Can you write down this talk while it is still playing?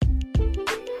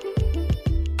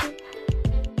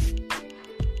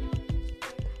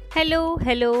Hello,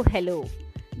 hello, hello.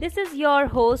 This is your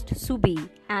host Subi,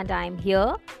 and I'm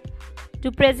here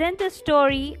to present a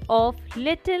story of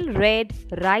Little Red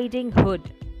Riding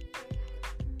Hood.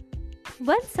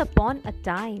 Once upon a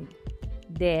time,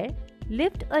 there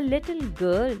lived a little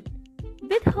girl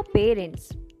with her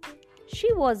parents.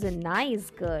 She was a nice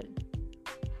girl.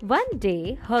 One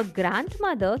day, her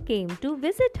grandmother came to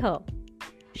visit her.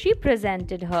 She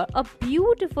presented her a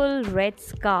beautiful red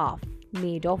scarf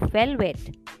made of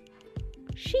velvet.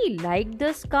 She liked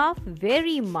the scarf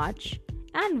very much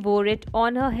and wore it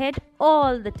on her head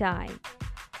all the time.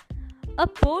 A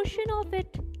portion of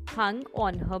it hung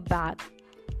on her back.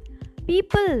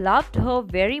 People loved her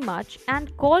very much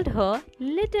and called her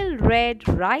Little Red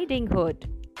Riding Hood.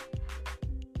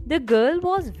 The girl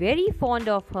was very fond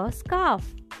of her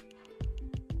scarf.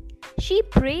 She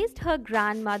praised her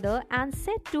grandmother and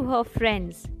said to her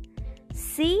friends,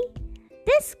 "See,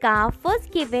 this scarf was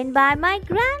given by my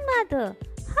grandmother.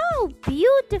 How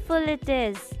beautiful it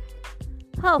is!"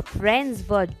 Her friends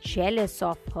were jealous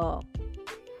of her.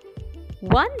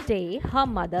 One day, her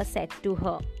mother said to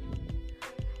her,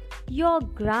 "Your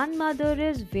grandmother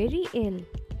is very ill.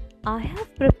 I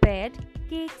have prepared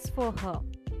cakes for her.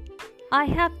 I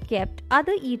have kept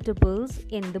other eatables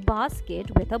in the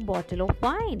basket with a bottle of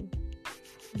wine.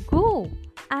 Go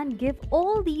and give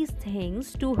all these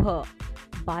things to her,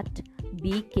 but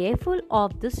be careful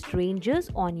of the strangers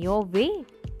on your way.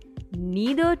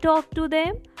 Neither talk to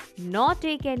them nor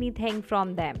take anything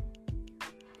from them."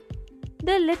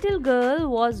 The little girl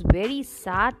was very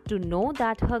sad to know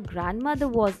that her grandmother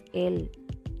was ill.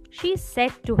 She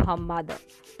said to her mother,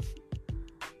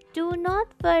 "Do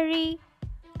not worry.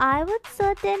 I would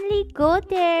certainly go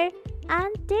there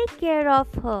and take care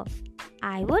of her.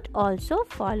 I would also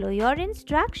follow your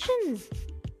instructions."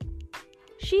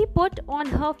 She put on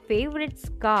her favorite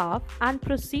scarf and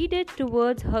proceeded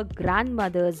towards her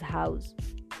grandmother's house.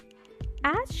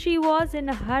 As she was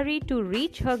in a hurry to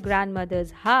reach her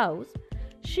grandmother's house,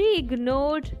 she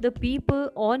ignored the people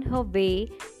on her way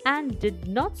and did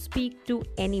not speak to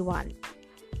anyone.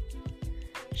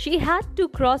 She had to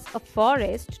cross a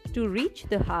forest to reach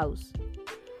the house.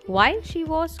 While she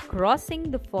was crossing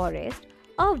the forest,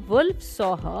 a wolf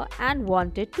saw her and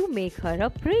wanted to make her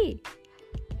a prey.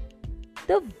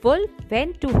 The wolf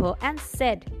went to her and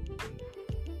said,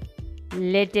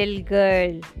 "Little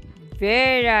girl,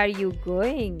 where are you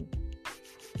going?"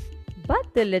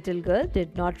 But the little girl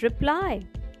did not reply.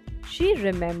 She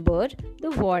remembered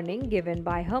the warning given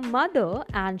by her mother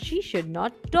and she should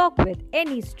not talk with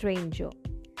any stranger.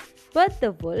 But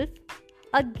the wolf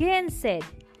again said,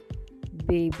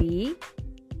 "Baby,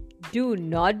 do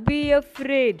not be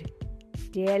afraid.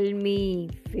 Tell me,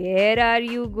 where are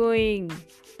you going?"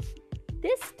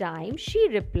 This time she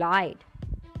replied,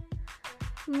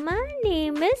 "My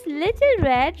name is Little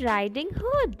Red Riding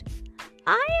Hood.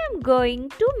 I am going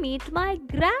to meet my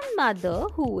grandmother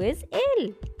who is ill."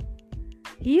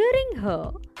 Hearing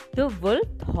her, the wolf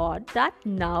thought that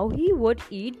now he would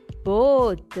eat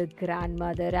both the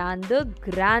grandmother and the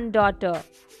granddaughter.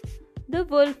 The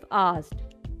wolf asked,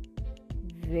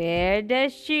 "Where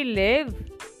does she live?"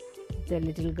 The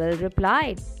little girl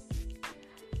replied,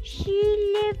 "She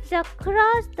lives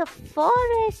across the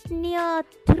forest near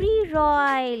 3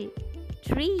 royal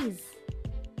trees.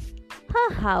 Her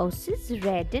house is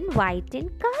red and white in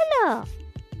color."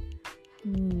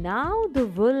 Now the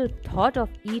wolf thought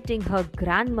of eating her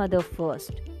grandmother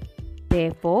first.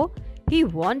 Therefore, he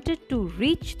wanted to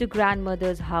reach the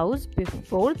grandmother's house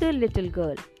before the little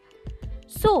girl.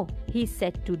 So he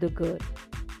said to the girl,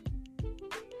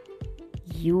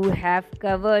 "You have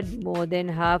covered more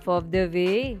than half of the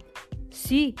way.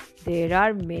 See, there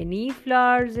are many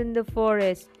flowers in the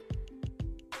forest.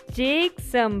 Take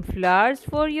some flowers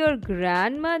for your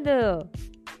grandmother."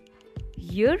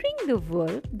 Hearing the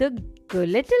wolf, the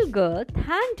little girl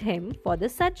thanked him for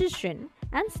the suggestion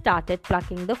and started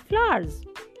plucking the flowers.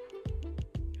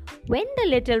 When the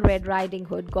Little Red Riding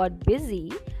Hood got busy,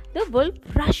 the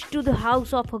wolf rushed to the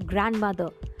house of her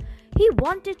grandmother. He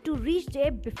wanted to reach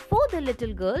there before the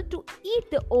little girl to eat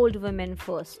the old woman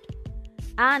first,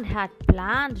 and had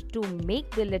planned to make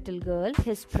the little girl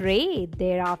his prey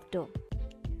thereafter.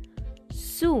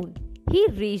 Soon he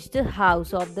reached the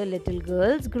house of the little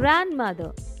girl's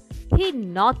grandmother. He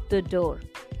knocked the door.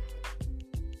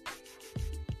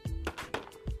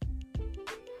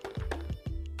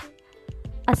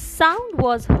 A sound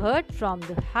was heard from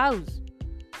the house.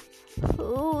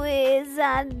 "Who is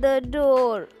at the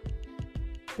door?"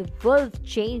 The wolf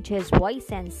changed his voice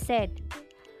and said,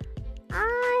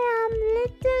 "I am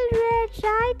Little Red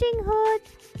Riding Hood."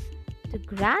 The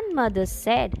grandmother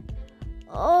said,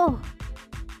 "Oh,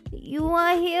 You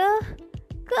are here?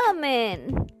 Come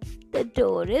in. The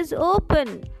door is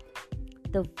open.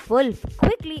 The wolf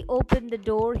quickly opened the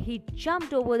door. He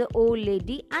jumped over the old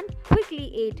lady and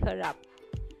quickly ate her up.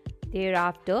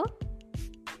 Thereafter,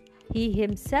 he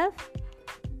himself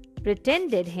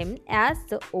pretended him as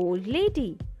the old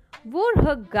lady, wore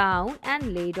her gown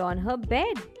and laid on her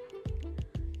bed.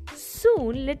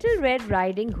 Soon Little Red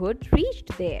Riding Hood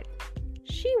reached there.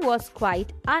 She was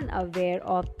quite unaware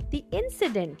of the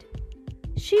incident.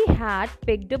 She had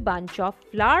picked a bunch of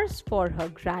flowers for her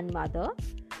grandmother.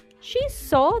 She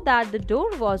saw that the door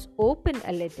was open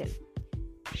a little.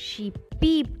 She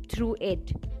peeped through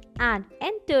it and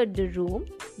entered the room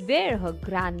where her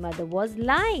grandmother was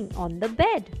lying on the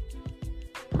bed.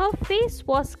 Her face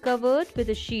was covered with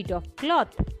a sheet of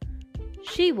cloth.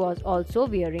 She was also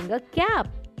wearing a cap.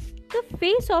 The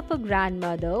face of her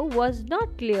grandmother was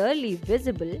not clearly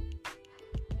visible.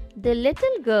 The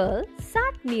little girl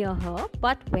sat near her,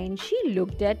 but when she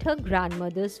looked at her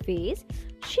grandmother's face,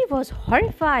 she was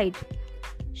horrified.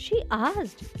 She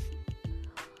asked,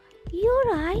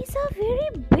 "Your eyes are very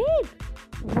big.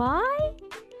 Why?"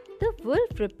 The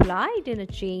wolf replied in a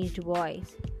changed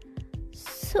voice,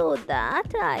 "So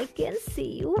that I can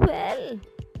see you well."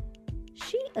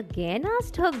 She again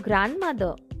asked her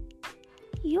grandmother,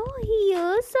 "Your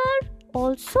ears are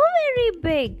also very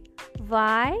big.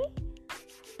 Why?"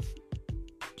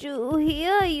 "To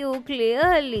hear you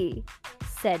clearly,"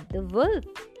 said the wolf.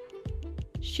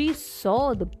 She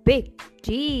saw the big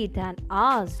teeth and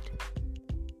asked,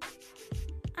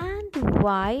 "And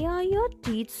why are your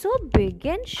teeth so big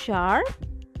and sharp?"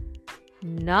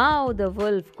 Now the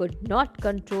wolf could not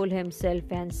control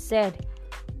himself and said,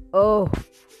 "Oh,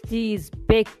 these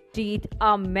big teeth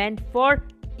are meant for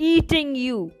eating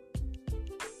you."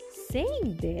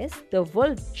 Saying this, the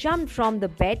wolf jumped from the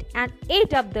bed and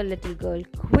ate up the little girl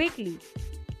quickly.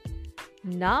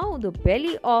 Now the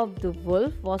belly of the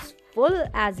wolf was full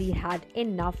as he had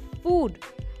enough food.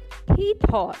 He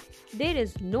thought, there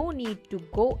is no need to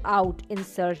go out in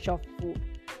search of food.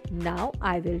 Now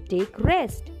I will take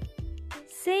rest.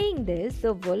 Saying this,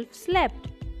 the wolf slept.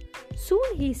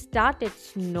 Soon he started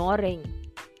snoring.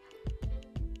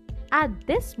 At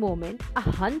this moment, a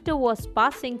hunter was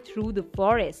passing through the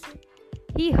forest.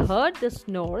 He heard the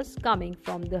snores coming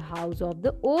from the house of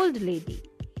the old lady.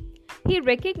 He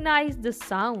recognized the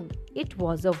sound. It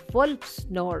was a wolf's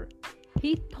snore.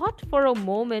 He thought for a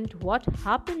moment, what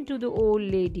happened to the old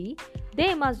lady?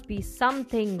 There must be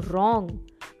something wrong.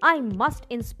 I must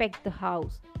inspect the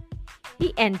house.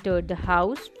 He entered the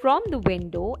house from the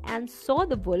window and saw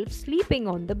the wolf sleeping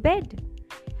on the bed.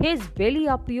 His belly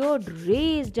appeared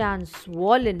raised and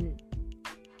swollen.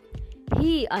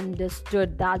 He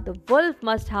understood that the wolf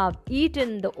must have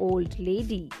eaten the old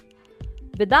lady.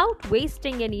 Without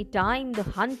wasting any time, the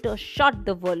hunter shot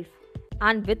the wolf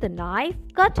and with a knife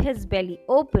cut his belly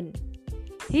open.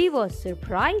 He was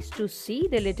surprised to see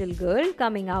the little girl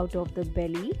coming out of the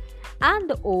belly and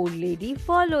the old lady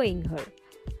following her.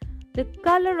 The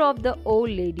color of the old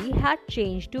lady had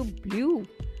changed to blue,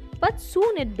 but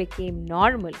soon it became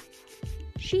normal.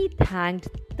 She thanked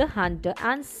the hunter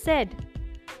and said,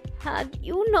 "Had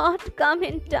you not come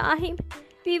in time,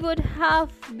 we would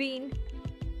have been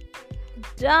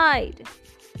died.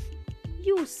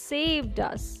 You saved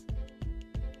us."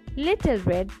 Little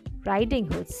Red Riding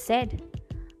Hood said,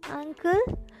 "Uncle,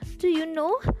 do you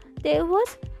know there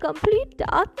was complete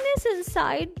darkness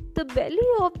inside the belly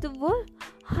of the wolf?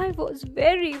 I was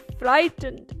very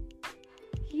frightened."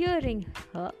 Hearing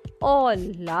her, all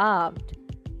laughed.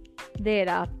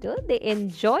 Thereafter, they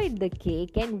enjoyed the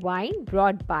cake and wine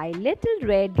brought by Little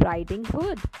Red Riding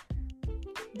Hood.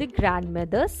 The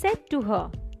grandmother said to her,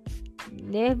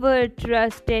 "Never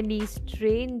trust any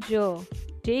stranger.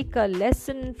 Take a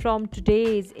lesson from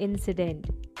today's incident.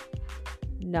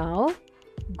 Now,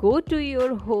 go to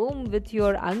your home with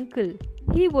your uncle.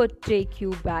 He would take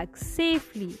you back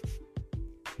safely."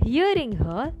 Hearing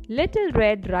her, Little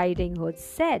Red Riding Hood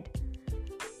said,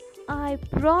 "I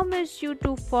promise you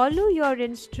to follow your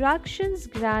instructions,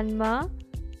 Grandma."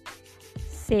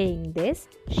 Saying this,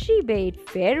 she bade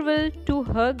farewell to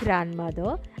her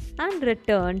grandmother and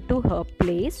returned to her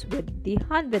place with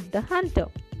the hunter.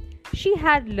 She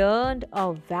had learned a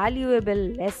valuable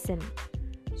lesson.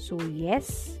 So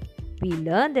yes, we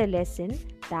learned a lesson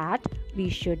that we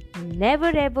should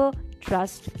never ever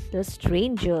trust the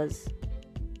strangers.